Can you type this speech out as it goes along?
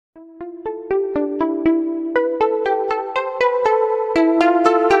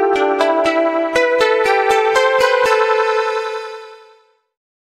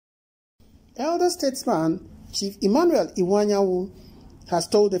statesman, Chief Emmanuel IWUAYANWU, has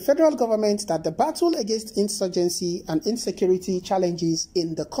told the federal government that the battle against insurgency and insecurity challenges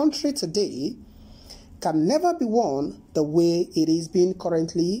in the country today can never be won the way it is being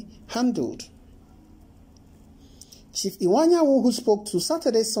currently handled. Chief IWUAYANWU, who spoke to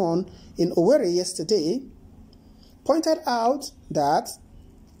Saturday Sun in Owerri yesterday, pointed out that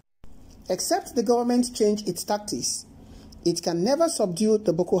except the government change its tactics, it can never subdue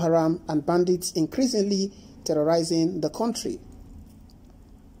the Boko Haram and bandits increasingly terrorizing the country.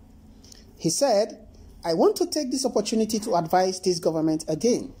 He said, "I want to take this opportunity to advise this government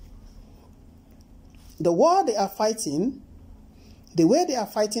again. The war they are fighting, the way they are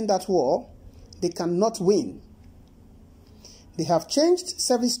fighting that war, they cannot win. They have changed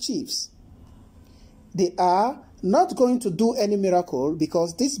service chiefs. They are not going to do any miracle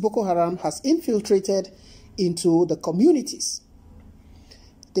because this Boko Haram has infiltrated into the communities.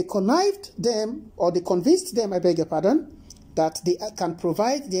 They connived them, or they convinced them, I beg your pardon, that they can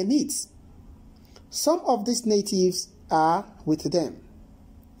provide their needs. Some of these natives are with them.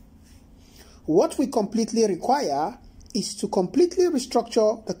 What we completely require is to completely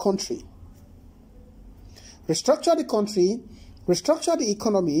restructure the country. Restructure the country, restructure the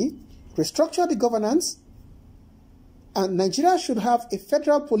economy, restructure the governance, and Nigeria should have a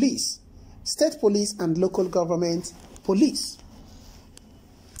federal police, state police, and local government police.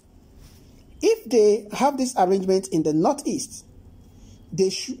 If they have this arrangement in the Northeast,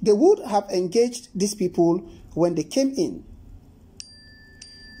 they would have engaged these people when they came in.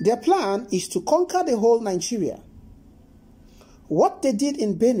 Their plan is to conquer the whole Nigeria. What they did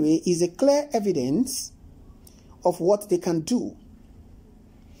in Benue is a clear evidence of what they can do.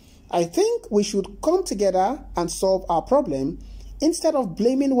 I think we should come together and solve our problem instead of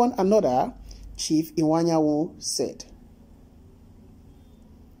blaming one another," Chief IWUAYANWU said.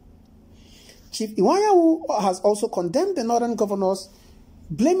 Chief IWUAYANWU has also condemned the northern governors,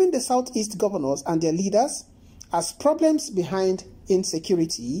 blaming the southeast governors and their leaders as problems behind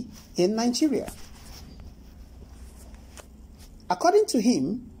insecurity in Nigeria. According to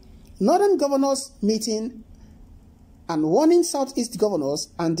him, northern governors meeting and warning southeast governors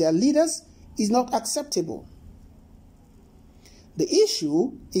and their leaders is not acceptable. The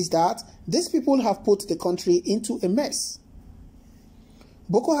issue is that these people have put the country into a mess.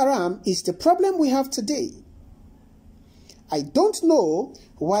 Boko Haram is the problem we have today. I don't know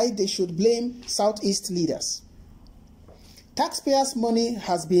why they should blame southeast leaders. Taxpayers' money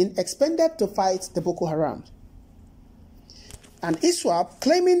has been expended to fight the Boko Haram. And ISWAP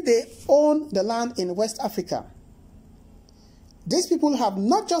claiming they own the land in West Africa. These people have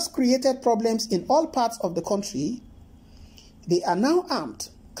not just created problems in all parts of the country, they are now armed,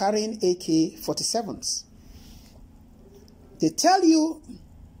 carrying AK-47s. They tell you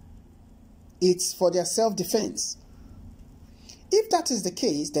it's for their self-defense. If that is the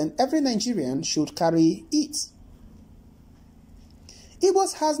case, then every Nigerian should carry it.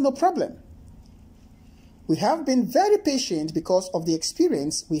 Igbos has no problem. We have been very patient because of the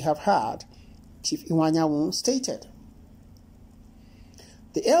experience we have had, Chief IWUAYANWU stated.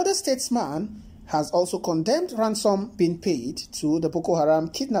 The elder statesman has also condemned ransom being paid to the Boko Haram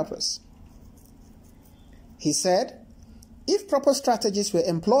kidnappers. He said, if proper strategies were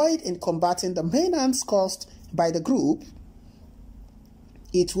employed in combating the maintenance caused by the group,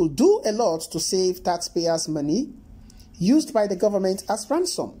 it will do a lot to save taxpayers' money used by the government as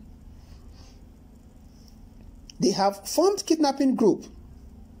ransom. They have formed kidnapping group,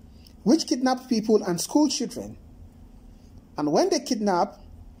 which kidnap people and school children. And when they kidnap,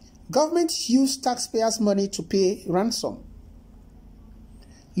 governments use taxpayers' money to pay ransom.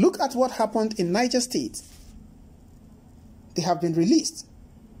 Look at what happened in Niger State. They have been released.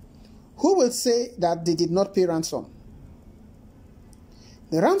 Who will say that they did not pay ransom?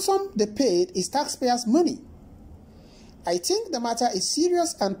 The ransom they paid is taxpayers' money. I think the matter is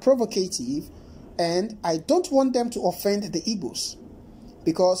serious and provocative, and I don't want them to offend the Igbos,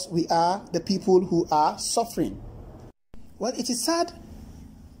 because we are the people who are suffering. Well, it is sad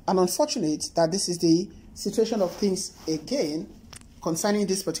and unfortunate that this is the situation of things again concerning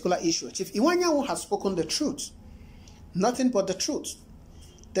this particular issue. Chief IWUAYANWU has spoken the truth, nothing but the truth.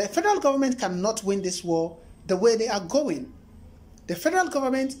 The federal government cannot win this war the way they are going. The federal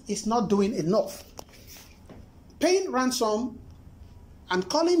government is not doing enough. Paying ransom and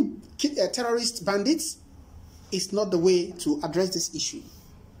calling terrorist bandits is not the way to address this issue.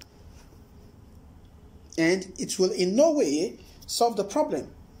 And it will in no way solve the problem.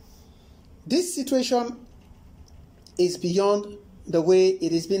 This situation is beyond the way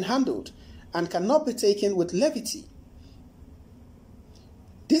it is being handled and cannot be taken with levity.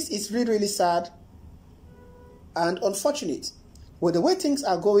 This is really, really sad and unfortunate. With the way things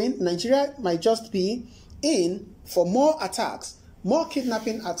are going, Nigeria might just be in for more attacks, more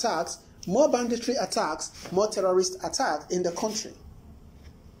kidnapping attacks, more banditry attacks, more terrorist attacks in the country.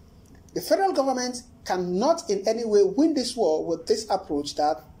 The federal government cannot in any way win this war with this approach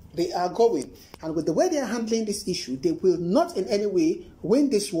that they are going. And with the way they are handling this issue, they will not in any way win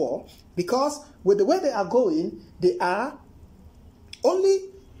this war, because with the way they are going, they are only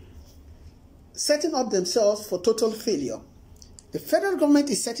setting up themselves for total failure. The federal government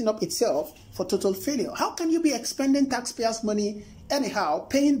is setting up itself for total failure. How can you be expending taxpayers' money anyhow,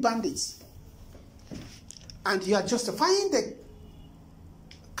 paying bandits? And you are justifying the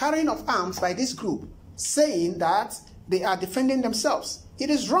carrying of arms by this group, saying that they are defending themselves. It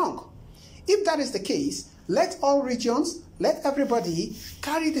is wrong. If that is the case, let all regions, let everybody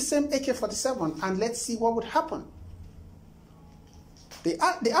carry the same AK-47 and let's see what would happen.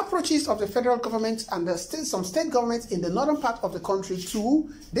 The approaches of the federal government and some state governments in the northern part of the country to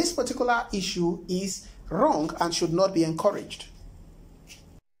this particular issue is wrong and should not be encouraged.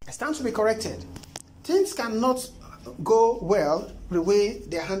 It's time to be corrected. Things cannot go well the way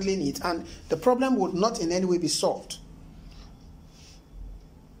they're handling it, and the problem would not in any way be solved.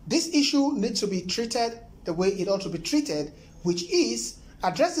 This issue needs to be treated the way it ought to be treated, which is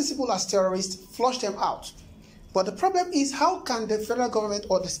address these people as terrorists, flush them out. But the problem is, how can the federal government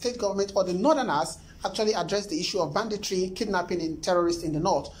or the state government or the northerners actually address the issue of banditry, kidnapping, and terrorists in the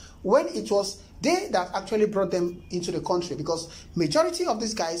north when it was they that actually brought them into the country? Because majority of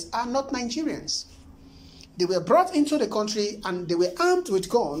these guys are not Nigerians. They were brought into the country and they were armed with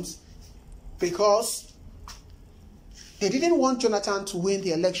guns because they didn't want Jonathan to win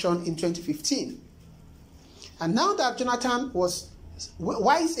the election in 2015. And now that Jonathan was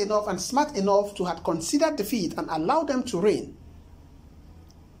wise enough and smart enough to have considered defeat and allowed them to reign,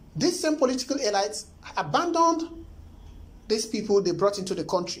 these same political elites abandoned these people they brought into the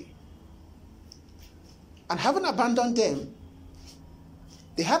country. And having abandoned them,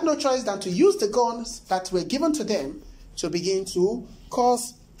 they had no choice than to use the guns that were given to them to begin to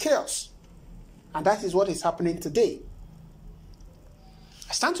cause chaos. And that is what is happening today.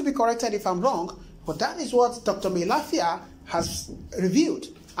 I stand to be corrected if I'm wrong, but that is what Dr. Melafia has revealed,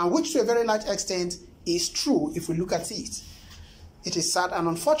 and which to a very large extent is true if we look at it. It is sad and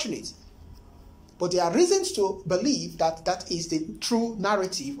unfortunate, but there are reasons to believe that that is the true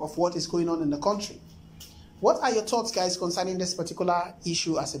narrative of what is going on in the country. What are your thoughts, guys, concerning this particular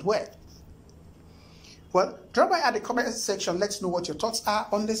issue, as it were? Well, drop by at the comment section. Let's know what your thoughts are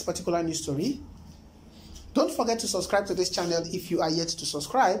on this particular news story. Don't forget to subscribe to this channel if you are yet to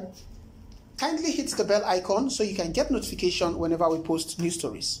subscribe. Kindly hit the bell icon so you can get notification whenever we post news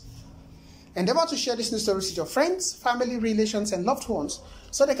stories. Endeavor to share these news stories with your friends, family, relations, and loved ones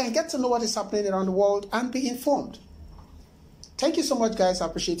so they can get to know what is happening around the world and be informed. Thank you so much, guys. I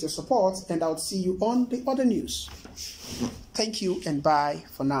appreciate your support, and I'll see you on the other news. Thank you and bye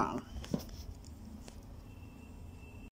for now.